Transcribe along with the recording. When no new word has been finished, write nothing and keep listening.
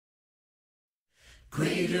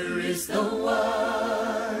Greater is the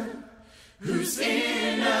one who's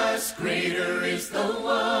in us. Greater is the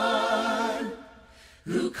one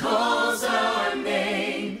who calls our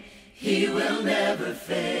name. He will never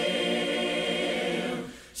fail.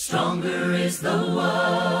 Stronger is the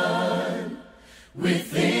one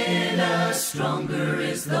within us. Stronger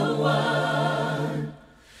is the one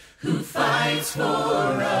who fights for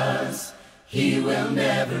us. He will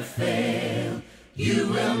never fail. You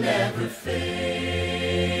will never fail.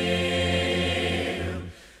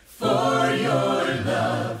 For your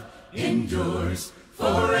love endures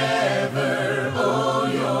forever. Oh,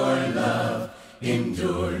 your love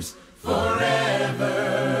endures forever.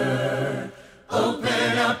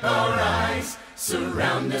 Open up our eyes,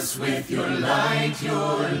 surround us with your light.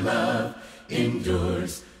 Your love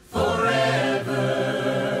endures forever.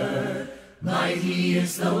 Mighty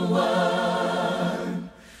is the one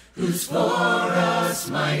who's for us.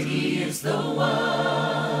 Mighty is the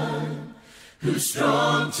one who's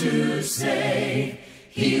strong to save.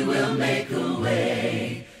 He will make a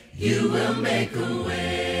way. You will make a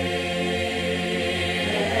way.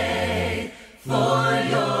 For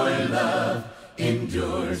your love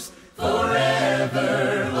endures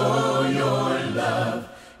forever. Oh, your love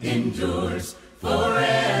endures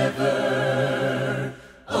forever.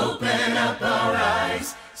 Open up our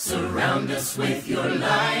eyes, surround us with your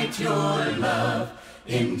light. Your love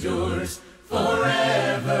endures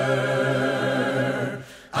forever.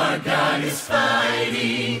 Our God is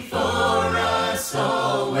fighting for us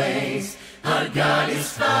always. Our God is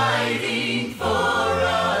fighting for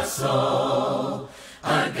us all.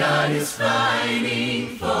 Our God is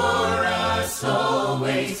fighting for us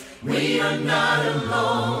always. We are not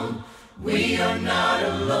alone. We are not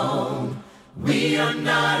alone. We are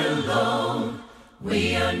not alone.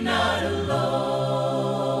 We are not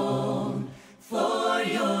alone. For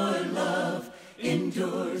your love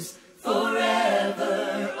endures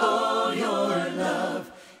forever. Oh, your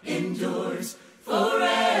love endures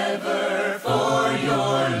forever. For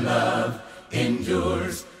your love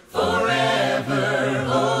endures forever.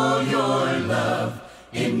 Oh, your love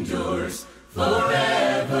endures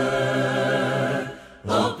forever.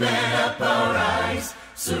 Open up our eyes,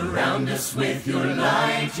 surround us with your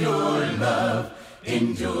light. Your love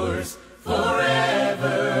endures forever.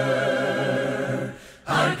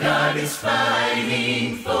 Our God is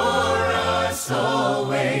fighting for us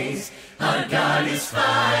always. Our God is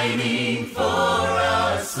fighting for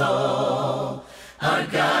us all. Our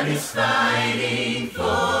God is fighting for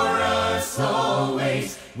us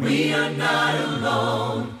always. We are not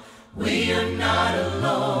alone. We are not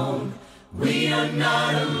alone. We are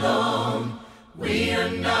not alone. We are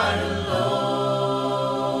not alone.